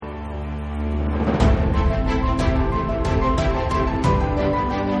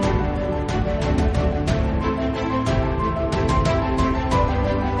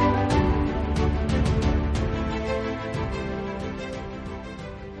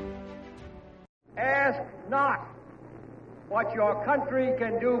Ask not what your country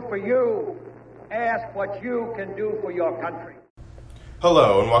can do for you. Ask what you can do for your country.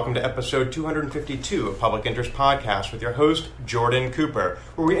 Hello, and welcome to episode 252 of Public Interest Podcast with your host, Jordan Cooper,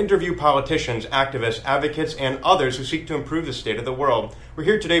 where we interview politicians, activists, advocates, and others who seek to improve the state of the world. We're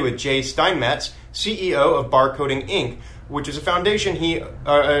here today with Jay Steinmetz, CEO of Barcoding Inc., which is a foundation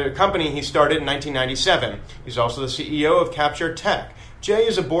a company he started in 1997. He's also the CEO of Capture Tech. Jay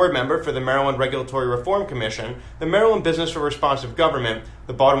is a board member for the Maryland Regulatory Reform Commission, the Maryland Business for Responsive Government,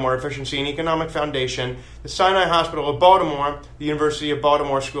 the Baltimore Efficiency and Economic Foundation, the Sinai Hospital of Baltimore, the University of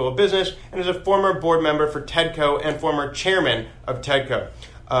Baltimore School of Business, and is a former board member for TEDCO and former chairman of TEDCO.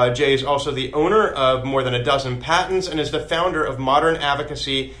 Jay is also the owner of more than a dozen patents and is the founder of Modern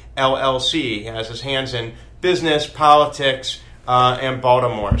Advocacy, LLC. He has his hands in business, politics, and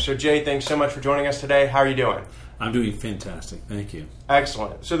Baltimore. So Jay, thanks so much for joining us today. How are you doing? I'm doing fantastic. Thank you.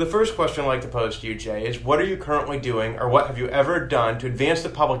 Excellent. So the first question I'd like to pose to you, Jay, is what are you currently doing or what have you ever done to advance the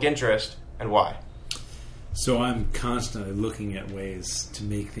public interest and why? So I'm constantly looking at ways to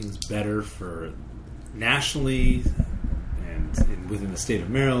make things better for nationally and within the state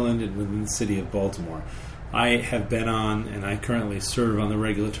of Maryland and within the city of Baltimore. I have been on, and I currently serve on the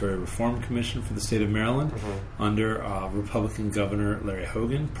Regulatory Reform Commission for the state of Maryland under Republican Governor Larry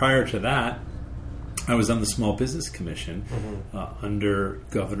Hogan. Prior to that, I was on the Small Business Commission under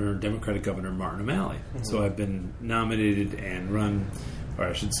Democratic Governor Martin O'Malley. So I've been nominated and run, or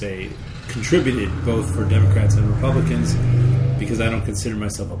I should say, contributed both for Democrats and Republicans because I don't consider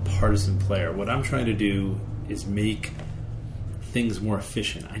myself a partisan player. What I'm trying to do is make things more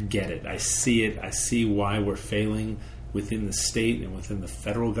efficient. I get it. I see it. I see why we're failing within the state and within the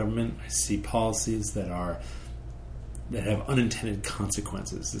federal government. I see policies that have unintended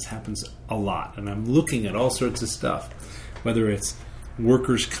consequences. This happens a lot. And I'm looking at all sorts of stuff, whether it's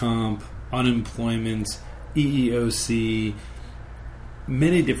workers' comp, unemployment, EEOC,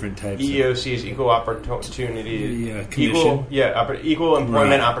 many different types. EEOC is Equal Opportunity Commission. Equal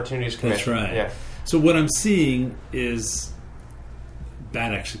Employment Opportunities Commission. That's right. Yeah. So what I'm seeing is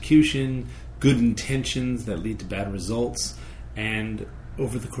bad execution, good intentions that lead to bad results, and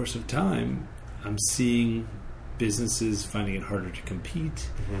over the course of time, I'm seeing businesses finding it harder to compete,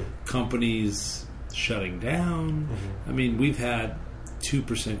 companies shutting down. I mean, we've had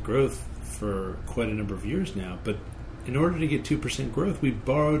 2% growth for quite a number of years now, but in order to get 2% growth, we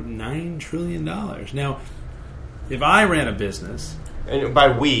borrowed $9 trillion. Now, if I ran a business... And by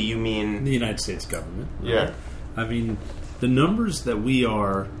we, you mean... The United States government. Right? Yeah. I mean, the numbers that we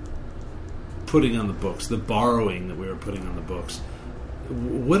are putting on the books, the borrowing that we are putting on the books,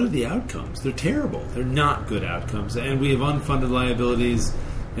 what are the outcomes? They're terrible. They're not good outcomes. And we have unfunded liabilities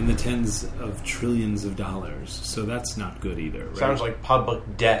in the tens of trillions of dollars. So that's not good either. Right? Sounds like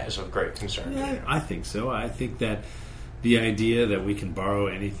public debt is of great concern. Yeah, I think so. I think that the idea that we can borrow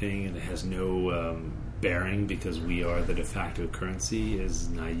anything and it has no bearing because we are the de facto currency is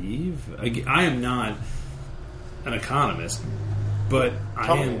naive. I am not an economist, but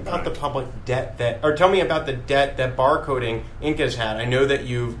tell me about the public debt tell me about the debt that Barcoding Inc. has had. I know that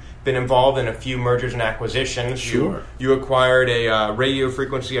you've been involved in a few mergers and acquisitions. Sure. You acquired a radio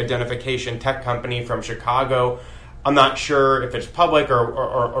frequency identification tech company from Chicago. I'm not sure if it's public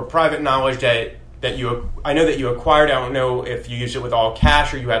or private knowledge that I know that you acquired. I don't know if you used it with all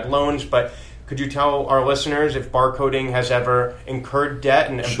cash or you had loans, but could you tell our listeners if Barcoding has ever incurred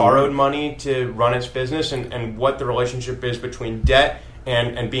debt and borrowed money to run its business and what the relationship is between debt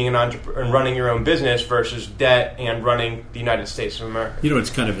and being an entrepreneur and running your own business versus debt and running the United States of America? You know, it's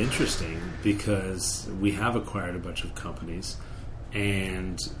kind of interesting because we have acquired a bunch of companies,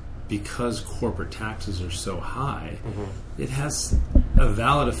 and because corporate taxes are so high, it has a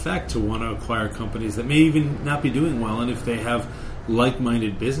valid effect to want to acquire companies that may even not be doing well, and if they have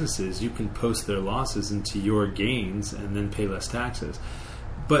like-minded businesses, you can post their losses into your gains and then pay less taxes.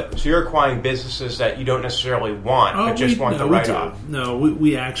 But so you're acquiring businesses that you don't necessarily want, but just want the write-off. No,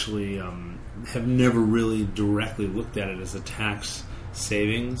 we actually have never really directly looked at it as a tax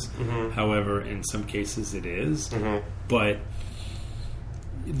savings. However, in some cases it is. But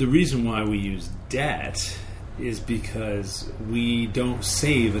the reason why we use debt is because we don't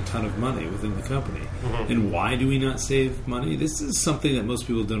save a ton of money within the company. And why do we not save money? This is something that most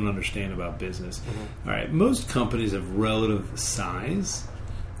people don't understand about business. All right, most companies of relative size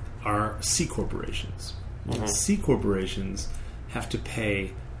are C corporations. C corporations have to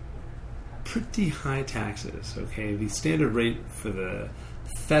pay pretty high taxes. Okay, the standard rate for the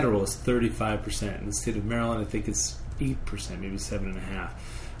federal is 35%. In the state of Maryland, I think it's 8%, maybe 7.5%.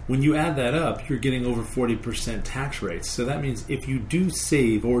 When you add that up, you're getting over 40% tax rates. So that means if you do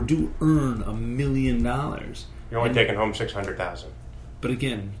save or do earn $1 million, you're only taking home $600,000. But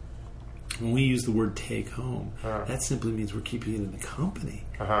again, when we use the word take home, that simply means we're keeping it in the company.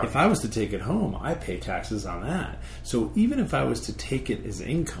 If I was to take it home, I pay taxes on that. So even if I was to take it as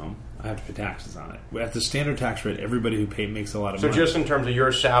income, I have to pay taxes on it. At the standard tax rate, everybody who makes a lot of money. So just in terms of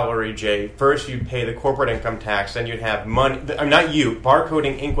your salary, Jay, first you'd pay the corporate income tax, then you'd have money. Not you.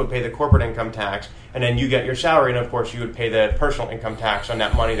 Barcoding Inc. would pay the corporate income tax, and then you get your salary, and of course you would pay the personal income tax on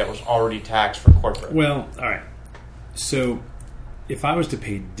that money that was already taxed for corporate. Well, all right. So if I was to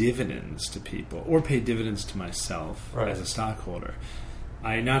pay dividends to people or pay dividends to myself as a stockholder,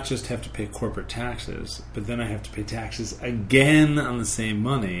 I not just have to pay corporate taxes, but then I have to pay taxes again on the same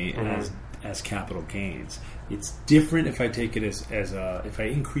money as capital gains. It's different if I take it as if I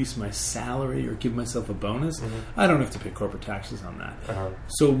increase my salary or give myself a bonus, I don't have to pay corporate taxes on that.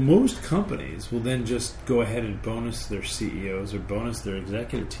 So most companies will then just go ahead and bonus their CEOs or bonus their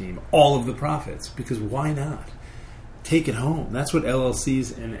executive team all of the profits, because why not? Take it home. That's what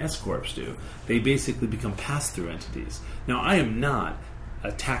LLCs and S-Corps do. They basically become pass-through entities. Now, I am not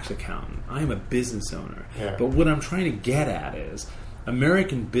a tax accountant. I am a business owner. But what I'm trying to get at is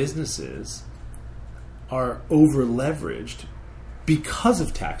American businesses are over-leveraged because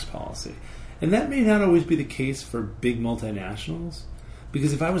of tax policy. And that may not always be the case for big multinationals,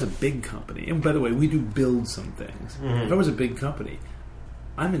 because if I was a big company, and by the way, we do build some things. If I was a big company,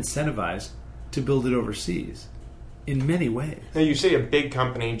 I'm incentivized to build it overseas. In many ways. Now, you say a big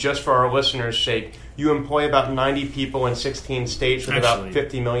company. Just for our listeners' sake, you employ about 90 people in 16 states with about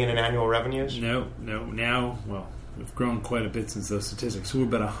 $50 million in annual revenues? No. Now, well, we've grown quite a bit since those statistics. So we're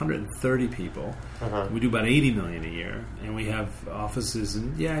about 130 people. We do about $80 million a year. And we have offices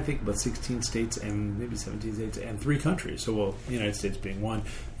in, I think about 16 states and maybe 17 states and 3 countries. So, the United States being one.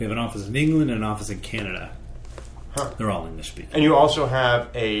 We have an office in England and an office in Canada. They're all English speaking. And you also have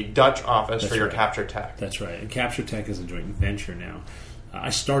a Dutch office for your Capture Tech. That's right. And Capture Tech is a joint venture now.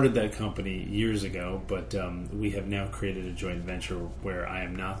 I started that company years ago, but we have now created a joint venture where I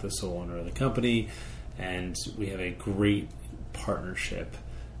am not the sole owner of the company, and we have a great partnership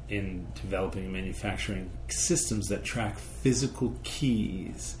in developing and manufacturing systems that track physical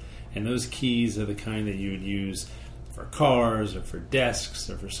keys. And those keys are the kind that you would use for cars or for desks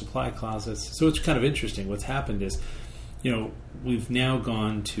or for supply closets. So it's kind of interesting. What's happened is, we've now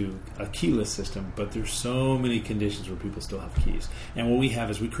gone to a keyless system, but there's so many conditions where people still have keys. And what we have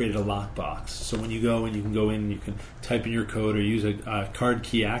is we created a lockbox. So when you go in, you can go in and you can type in your code or use a card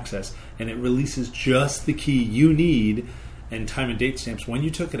key access, and it releases just the key you need and time and date stamps when you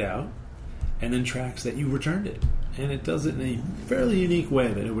took it out, and then tracks that you returned it. And it does it in a fairly unique way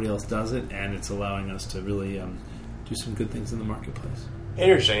that nobody else does it, and it's allowing us to really do some good things in the marketplace.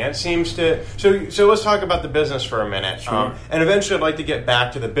 Interesting. It seems to... So let's talk about the business for a minute. Sure. And eventually I'd like to get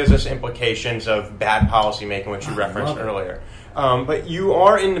back to the business implications of bad policy making, which you referenced earlier. But you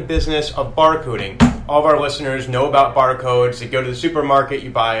are in the business of barcoding. All of our listeners know about barcodes. You go to the supermarket,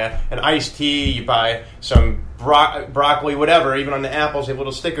 you buy an iced tea, you buy some broccoli, whatever. Even on the apples, they have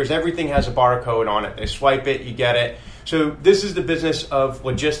little stickers. Everything has a barcode on it. They swipe it, you get it. So this is the business of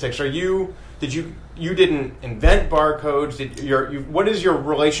logistics. You didn't invent barcodes. What is your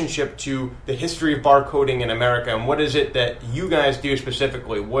relationship to the history of barcoding in America, and what is it that you guys do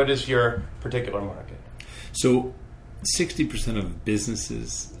specifically? What is your particular market? So 60% of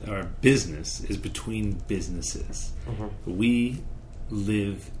business is between businesses. We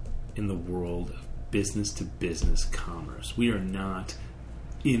live in the world of business-to-business commerce. We are not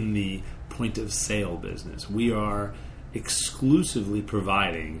in the point-of-sale business. We are exclusively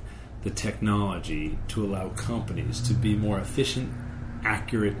providing the technology to allow companies to be more efficient,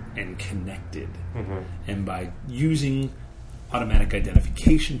 accurate, and connected. And by using automatic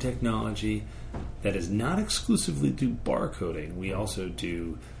identification technology that is not exclusively do barcoding, we also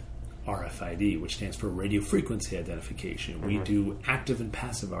do RFID, which stands for radio frequency identification. We do active and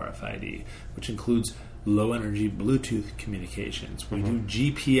passive RFID, which includes low energy Bluetooth communications. We do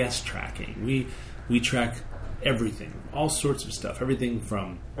GPS tracking. We track everything, all sorts of stuff, everything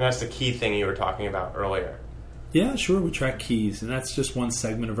from... And that's the key thing you were talking about earlier. Yeah, sure, we track keys, and that's just one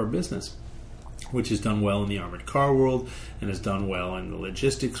segment of our business, which has done well in the armored car world and has done well in the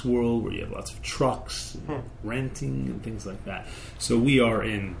logistics world, where you have lots of trucks, and renting, and things like that. So we are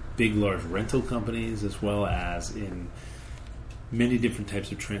in big, large rental companies as well as in many different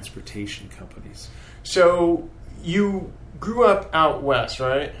types of transportation companies. So you grew up out west,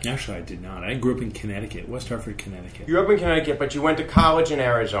 right? Actually, I did not. I grew up in Connecticut, West Hartford, Connecticut. You grew up in Connecticut, but you went to college in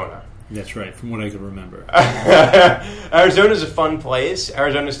Arizona. That's right, from what I can remember. Arizona's a fun place.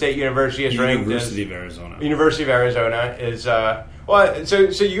 Arizona State University is ranked as... University of Arizona. University of Arizona is...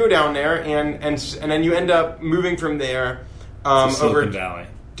 So you go down there, and then you end up moving from there over Silicon Valley.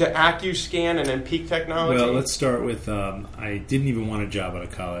 To AccuScan and then Peak Technology. Well, let's start with I didn't even want a job out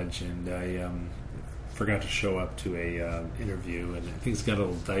of college, and I forgot to show up to a interview, and things got a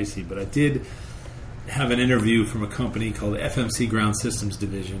little dicey. But I did have an interview from a company called FMC Ground Systems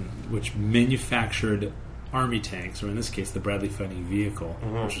Division, which manufactured Army tanks, or in this case, the Bradley Fighting Vehicle,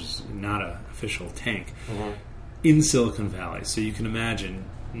 which is not an official tank, in Silicon Valley. So you can imagine,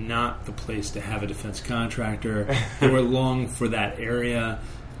 not the place to have a defense contractor. They were long for that area,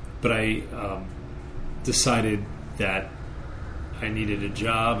 but I decided that I needed a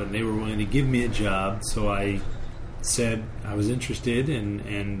job, and they were willing to give me a job. So I said I was interested,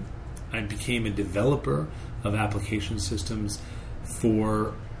 and I became a developer of application systems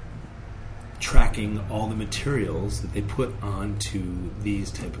for tracking all the materials that they put onto these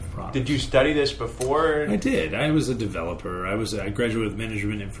type of products. Did you study this before? I did. I was a developer. I graduated with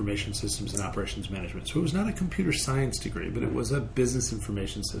Management Information Systems and Operations Management. So it was not a computer science degree, but it was a business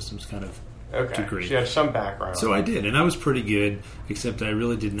information systems kind of degree. So you have some background. So I did, and I was pretty good, except I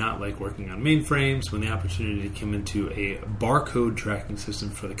really did not like working on mainframes. When the opportunity came into a barcode tracking system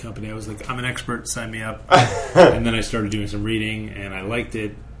for the company, I was like, I'm an expert, sign me up. And then I started doing some reading, and I liked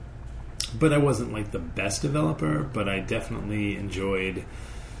it. But I wasn't like the best developer, but I definitely enjoyed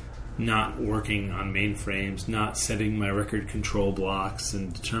not working on mainframes, not setting my record control blocks,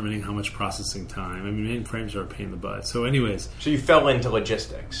 and determining how much processing time. I mean, mainframes are a pain in the butt. So anyways. So you fell into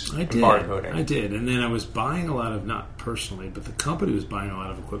logistics. I did. Barcoding. I did. And then I was buying a lot of, not personally, but the company was buying a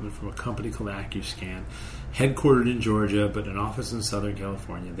lot of equipment from a company called AccuScan, headquartered in Georgia, but an office in Southern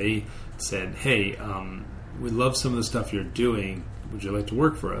California. They said, hey, we love some of the stuff you're doing. Would you like to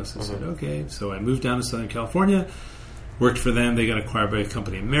work for us? I said, okay. So I moved down to Southern California, worked for them. They got acquired by a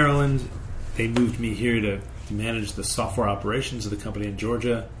company in Maryland. They moved me here to manage the software operations of the company in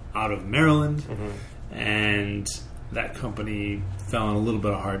Georgia out of Maryland. And that company fell on a little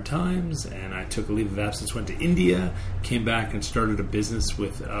bit of hard times, and I took a leave of absence, went to India, came back and started a business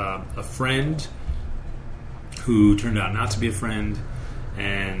with a friend who turned out not to be a friend,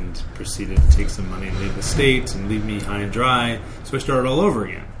 and proceeded to take some money and leave the state and leave me high and dry. So I started all over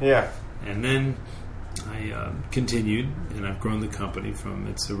again. Yeah. And then I continued, and I've grown the company from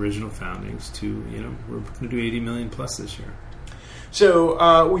its original foundings to, we're going to do 80 million plus this year.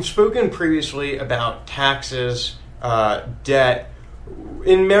 So we've spoken previously about taxes, debt.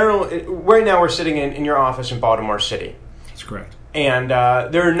 In Maryland, right now we're sitting in your office in Baltimore City. That's correct. And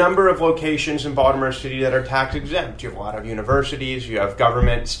there are a number of locations in Baltimore City that are tax exempt. You have a lot of universities, you have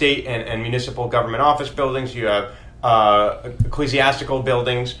government, state and municipal government office buildings, you have ecclesiastical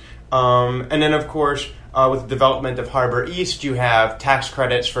buildings. And then, of course, with the development of Harbor East, you have tax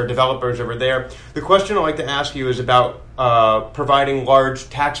credits for developers over there. The question I'd like to ask you is about providing large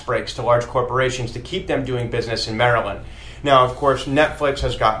tax breaks to large corporations to keep them doing business in Maryland. Now, of course, Netflix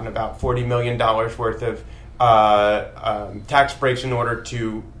has gotten about $40 million worth of tax breaks in order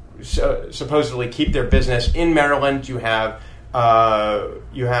to supposedly keep their business in Maryland. You have Marriott,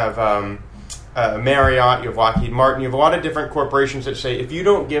 you have Lockheed Martin, you have a lot of different corporations that say, if you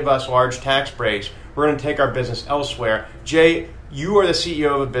don't give us large tax breaks, we're going to take our business elsewhere. Jay, you are the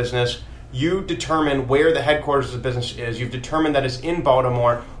CEO of a business. You determine where the headquarters of the business is. You've determined that it's in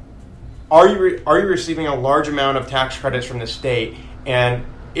Baltimore. Are you receiving a large amount of tax credits from the state? And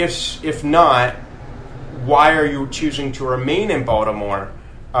if not, why are you choosing to remain in Baltimore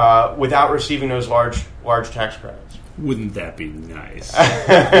without receiving those large tax credits? Wouldn't that be nice?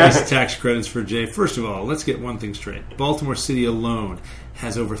 Nice tax credits for Jay. First of all, let's get one thing straight. Baltimore City alone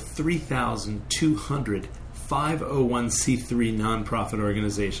has over 3,200 501c3 nonprofit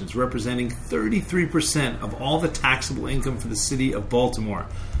organizations, representing 33% of all the taxable income for the city of Baltimore.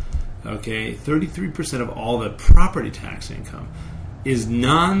 Okay, 33% of all the property tax income is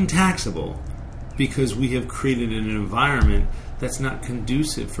non-taxable because we have created an environment that's not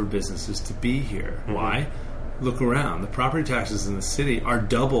conducive for businesses to be here. Mm-hmm. Why? Look around. The property taxes in the city are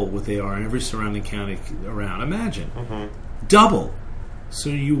double what they are in every surrounding county around. Imagine. Mm-hmm. Double. So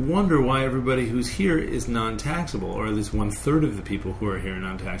you wonder why everybody who's here is non-taxable, or at least 1/3 of the people who are here are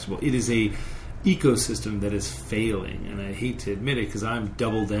non-taxable. It is a ecosystem that is failing, and I hate to admit it because I'm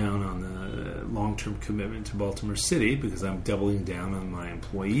double down on the long-term commitment to Baltimore City because I'm doubling down on my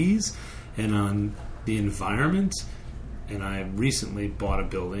employees and on the environment. And I recently bought a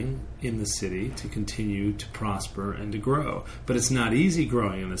building in the city to continue to prosper and to grow. But it's not easy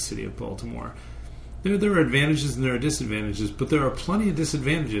growing in the city of Baltimore. There are advantages and there are disadvantages, but there are plenty of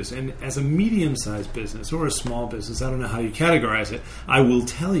disadvantages. And as a medium-sized business or a small business, I don't know how you categorize it, I will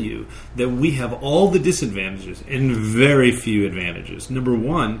tell you that we have all the disadvantages and very few advantages. Number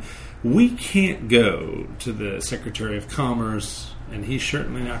one, we can't go to the Secretary of Commerce, and he's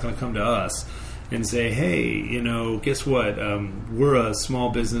certainly not going to come to us, and say, hey, guess what? We're a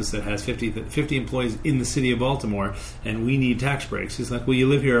small business that has 50 employees in the city of Baltimore, and we need tax breaks. He's like, well, you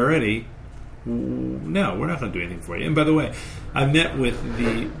live here already. No, we're not going to do anything for you. And by the way, I've met with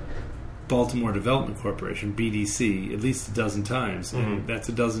the Baltimore Development Corporation, BDC, at least a dozen times. Mm-hmm. And that's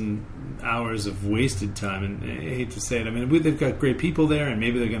a dozen hours of wasted time. And I hate to say it. I mean, they've got great people there, and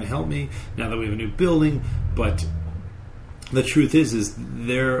maybe they're going to help me now that we have a new building. But the truth is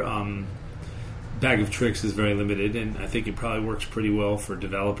their bag of tricks is very limited, and I think it probably works pretty well for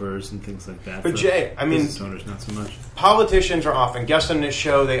developers and things like that. But Jay, I mean, business owners, not so much. Politicians are often guests on this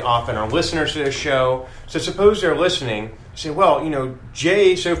show. They often are listeners to this show. So suppose they're listening, say, well,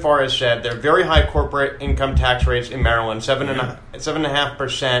 Jay so far has said there are very high corporate income tax rates in Maryland,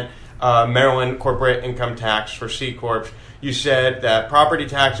 7.5% Maryland corporate income tax for C Corps. You said that property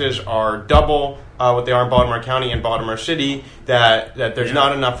taxes are double what they are in Baltimore County and Baltimore City, that there's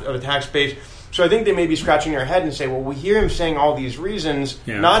not enough of a tax base. So I think they may be scratching their head and say, well, we hear him saying all these reasons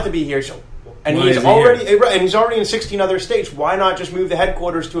not to be here. So, and he's already in 16 other states. Why not just move the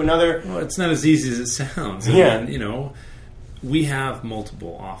headquarters to another? Well, it's not as easy as it sounds. I mean, we have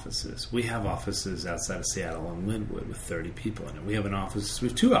multiple offices. We have offices outside of Seattle and Linwood with 30 people in it. We have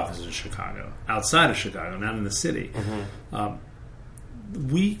two offices in Chicago, outside of Chicago, not in the city. Mm-hmm.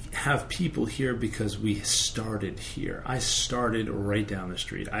 We have people here because we started here. I started right down the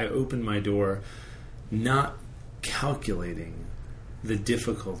street. I opened my door not calculating the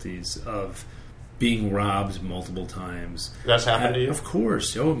difficulties of being robbed multiple times. That's happened to you? Of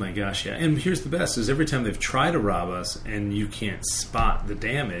course. Oh my gosh, yeah. And here's the best, is every time they've tried to rob us and you can't spot the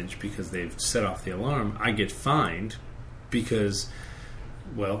damage because they've set off the alarm, I get fined because,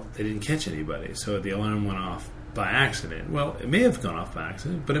 well, they didn't catch anybody. So the alarm went off by accident. Well, it may have gone off by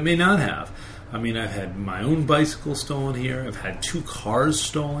accident, but it may not have. I mean, I've had my own bicycle stolen here. I've had 2 cars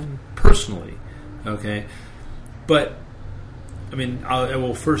stolen, personally. Okay? But, I mean, I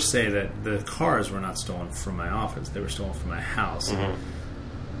will first say that the cars were not stolen from my office. They were stolen from my house.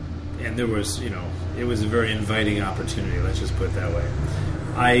 Mm-hmm. And there was, it was a very inviting opportunity, let's just put it that way.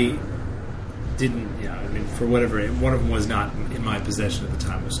 I didn't, for whatever, one of them was not in my possession at the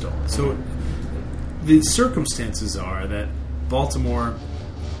time it was stolen. So, the circumstances are that Baltimore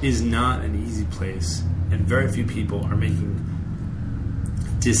is not an easy place, and very few people are making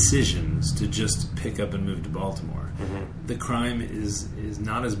decisions to just pick up and move to Baltimore. Mm-hmm. The crime is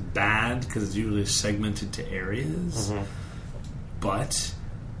not as bad because it's usually segmented to areas, mm-hmm. but,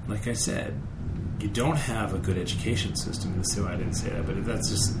 like I said, you don't have a good education system in the city. I didn't say that, but that's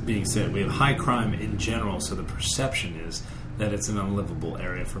just being said. We have high crime in general, so the perception is that it's an unlivable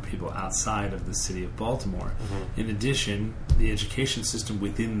area for people outside of the city of Baltimore. Mm-hmm. In addition, the education system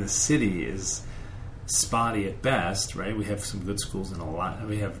within the city is spotty at best, right? We have some good schools and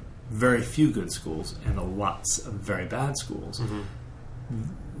we have very few good schools and lots of very bad schools. Mm-hmm.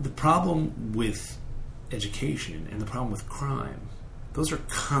 The problem with education and the problem with crime, those are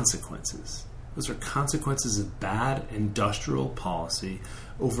consequences. Those are consequences of bad industrial policy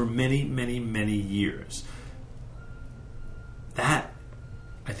over many, many, many years. That,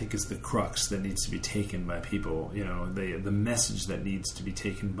 I think, is the crux that needs to be taken by people. The message that needs to be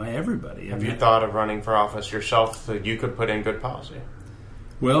taken by everybody. Have you thought of running for office yourself so you could put in good policy?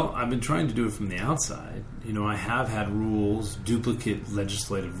 Well, I've been trying to do it from the outside. I have had rules, duplicate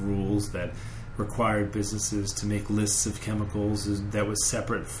legislative rules that required businesses to make lists of chemicals that was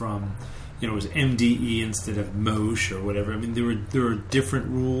separate from, it was MDE instead of MOSH or whatever. I mean, there were different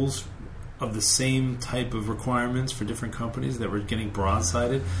rules of the same type of requirements for different companies that were getting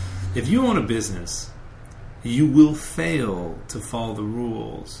broadsided. If you own a business, you will fail to follow the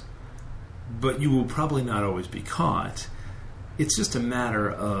rules, but you will probably not always be caught. It's just a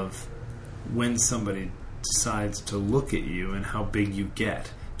matter of when somebody decides to look at you and how big you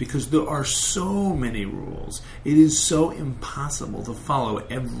get. Because there are so many rules. It is so impossible to follow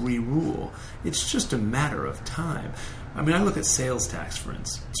every rule. It's just a matter of time. I mean, I look at sales tax, for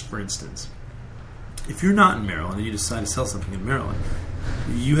instance. If you're not in Maryland and you decide to sell something in Maryland,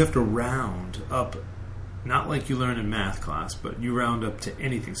 you have to round up, not like you learn in math class, but you round up to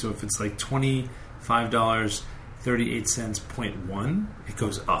anything. So if it's like $25.38, 0.1, it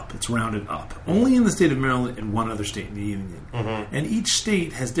goes up. It's rounded up. Only in the state of Maryland and one other state in the union. Mm-hmm. And each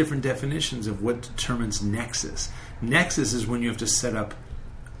state has different definitions of what determines nexus. Nexus is when you have to set up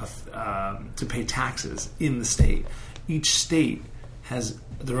to pay taxes in the state. Each state has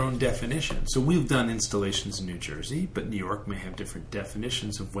their own definition. So we've done installations in New Jersey, but New York may have different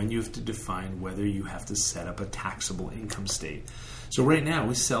definitions of when you have to define whether you have to set up a taxable income state. So right now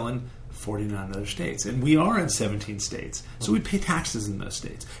we sell in 49 other states, and we are in 17 states. So we pay taxes in those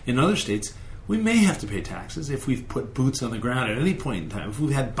states. In other states, we may have to pay taxes if we've put boots on the ground at any point in time, if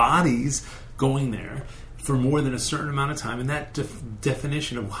we've had bodies going there for more than a certain amount of time, and that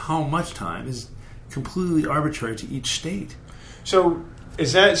definition of how much time is completely arbitrary to each state. So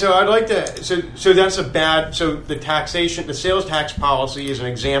is that so? I'd like to. So that's a bad. So the taxation, the sales tax policy, is an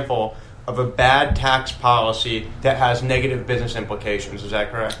example of a bad tax policy that has negative business implications. Is that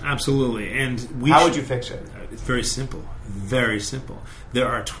correct? Absolutely. And how would you fix it? It's very simple. Very simple. There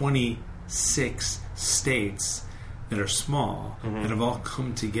are 26 states that are small that have all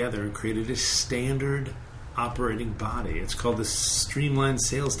come together and created a standard operating body. It's called the Streamlined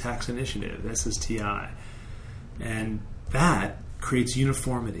Sales Tax Initiative, SSTI. And that creates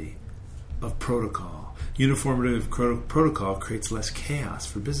uniformity of protocol. Uniformity of protocol creates less chaos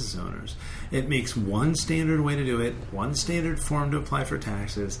for business owners. It makes one standard way to do it, one standard form to apply for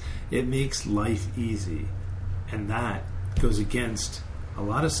taxes. It makes life easy. And that goes against a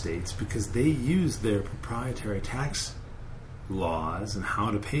lot of states because they use their proprietary tax laws and how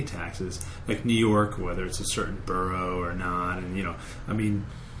to pay taxes, like New York, whether it's a certain borough or not, and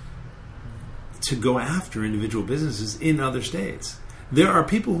to go after individual businesses in other states. There are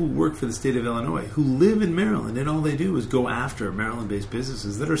people who work for the state of Illinois who live in Maryland, and all they do is go after Maryland-based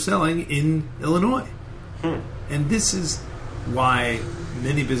businesses that are selling in Illinois. And this is why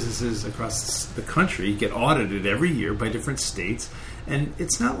many businesses across the country get audited every year by different states. And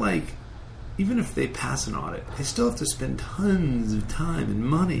it's not like, even if they pass an audit, they still have to spend tons of time and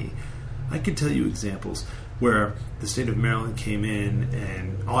money. I could tell you examples where the state of Maryland came in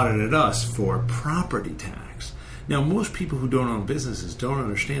and audited us for property tax. Now, most people who don't own businesses don't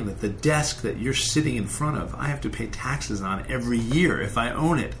understand that the desk that you're sitting in front of, I have to pay taxes on every year if I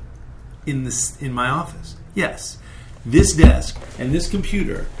own it in my office. Yes, this desk and this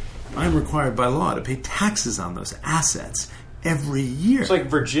computer, I'm required by law to pay taxes on those assets every year. It's like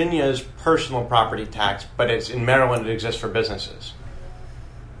Virginia's personal property tax, but it's in Maryland it exists for businesses.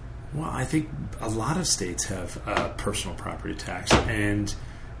 Well, I think a lot of states have personal property tax, and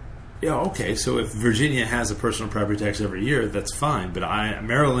so if Virginia has a personal property tax every year, that's fine. But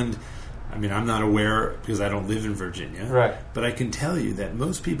Maryland, I'm not aware because I don't live in Virginia. Right. But I can tell you that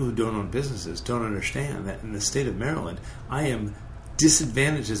most people who don't own businesses don't understand that in the state of Maryland, I am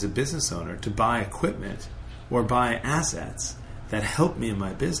disadvantaged as a business owner to buy equipment or buy assets that help me in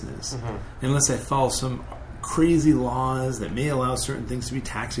my business unless I follow some crazy laws that may allow certain things to be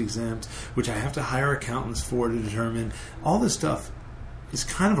tax exempt, which I have to hire accountants for to determine. All this stuff is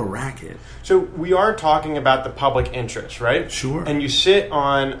kind of a racket. So we are talking about the public interest, right? Sure. And you sit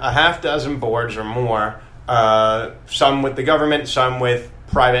on a half dozen boards or more, some with the government, some with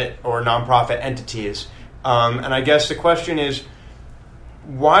private or nonprofit entities. And I guess the question is,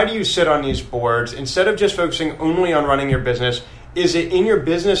 why do you sit on these boards instead of just focusing only on running your business? Is it in your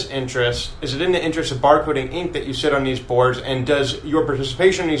business interest? Is it in the interest of Barcoding Inc. that you sit on these boards? And does your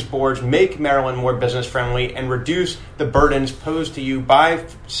participation in these boards make Maryland more business friendly and reduce the burdens posed to you by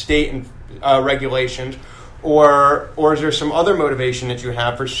state and regulations? Or is there some other motivation that you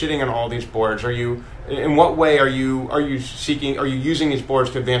have for sitting on all these boards? In what way are you using these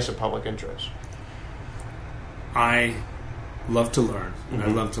boards to advance the public interest? I love to learn, and I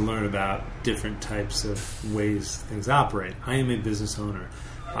love to learn about different types of ways things operate. I am a business owner.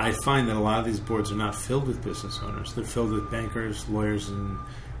 I find that a lot of these boards are not filled with business owners. They're filled with bankers, lawyers,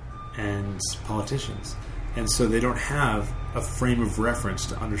 and politicians. And so they don't have a frame of reference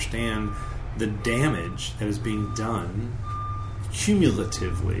to understand the damage that is being done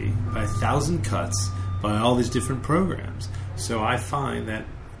cumulatively by 1,000 cuts by all these different programs. So I find that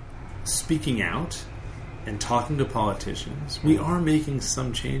speaking out and talking to politicians, we are making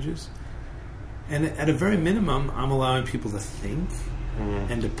some changes. And at a very minimum, I'm allowing people to think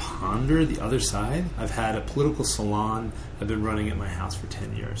and to ponder the other side. I've had a political salon I've been running at my house for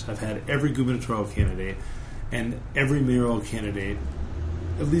 10 years. I've had every gubernatorial candidate and every mayoral candidate,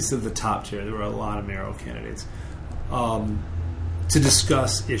 at least at the top tier, there were a lot of mayoral candidates, to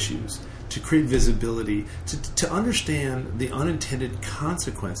discuss issues, to create visibility, to understand the unintended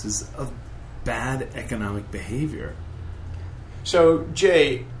consequences of bad economic behavior. So,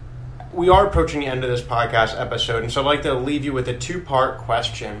 Jay, we are approaching the end of this podcast episode, and so I'd like to leave you with a two-part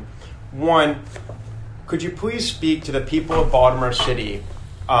question. One, could you please speak to the people of Baltimore City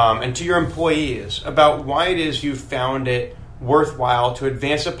and to your employees about why it is you found it worthwhile to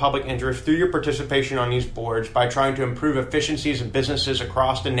advance the public interest through your participation on these boards by trying to improve efficiencies of businesses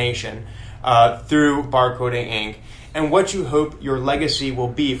across the nation through Barcoding Inc., and what you hope your legacy will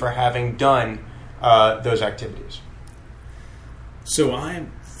be for having done those activities. So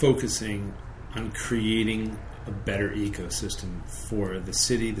I'm focusing on creating a better ecosystem for the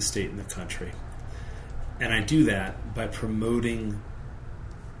city, the state, and the country. And I do that by promoting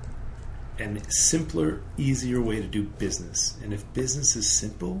a simpler, easier way to do business. And if business is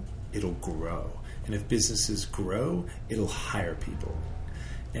simple, it'll grow. And if businesses grow, it'll hire people.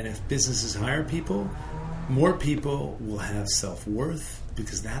 And if businesses hire people, more people will have self-worth,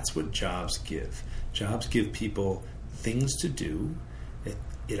 because that's what jobs give. Jobs give people things to do.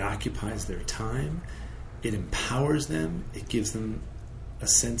 It occupies their time. It empowers them. It gives them a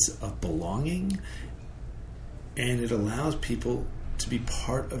sense of belonging. And it allows people to be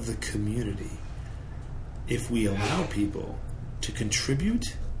part of the community. If we allow people to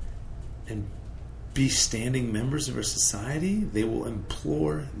contribute and be standing members of our society, they will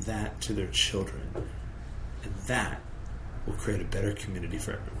implore that to their children. And that will create a better community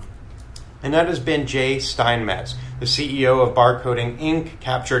for everyone. And that has been Jay Steinmetz, the CEO of Barcoding Inc.,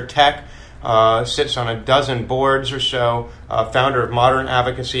 Capture Tech, sits on a dozen boards or so, founder of Modern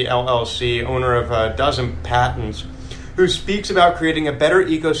Advocacy LLC, owner of a dozen patents, who speaks about creating a better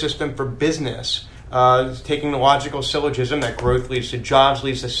ecosystem for business, taking the logical syllogism that growth leads to jobs,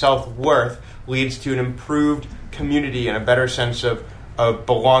 leads to self-worth, leads to an improved community and a better sense of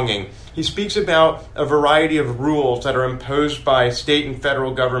belonging. He speaks about a variety of rules that are imposed by state and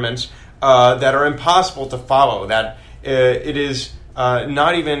federal governments that are impossible to follow, that it is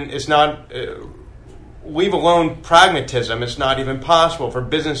leave alone pragmatism, it's not even possible for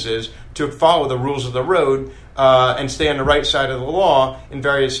businesses to follow the rules of the road and stay on the right side of the law in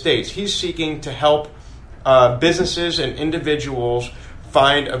various states. He's seeking to help businesses and individuals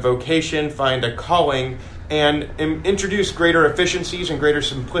find a vocation, find a calling, and introduce greater efficiencies and greater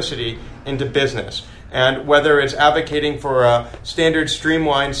simplicity into business. And whether it's advocating for a standard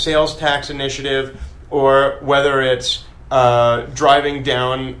streamlined sales tax initiative, or whether it's driving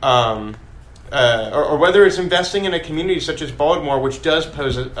down, or whether it's investing in a community such as Baltimore, which does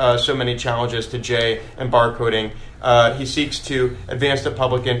pose so many challenges to Jay and Barcoding, he seeks to advance the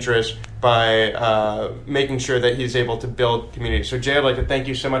public interest by making sure that he's able to build community. So Jay, I'd like to thank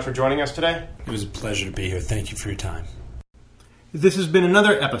you so much for joining us today. It was a pleasure to be here. Thank you for your time. This has been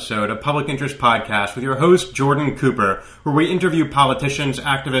another episode of Public Interest Podcast with your host, Jordan Cooper, where we interview politicians,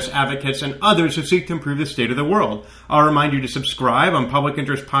 activists, advocates, and others who seek to improve the state of the world. I'll remind you to subscribe on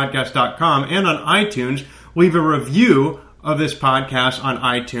publicinterestpodcast.com and on iTunes. Leave a review of this podcast on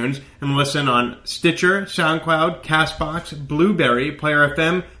iTunes and listen on Stitcher, SoundCloud, CastBox, Blueberry, Player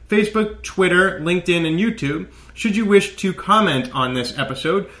FM, Facebook, Twitter, LinkedIn, and YouTube. Should you wish to comment on this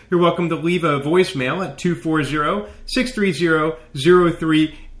episode, you're welcome to leave a voicemail at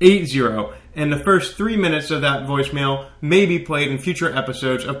 240-630-0380. And the first 3 minutes of that voicemail may be played in future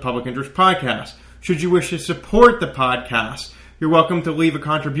episodes of Public Interest Podcast. Should you wish to support the podcast, you're welcome to leave a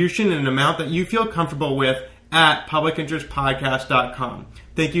contribution in an amount that you feel comfortable with at publicinterestpodcast.com.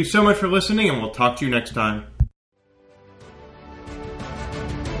 Thank you so much for listening, and we'll talk to you next time.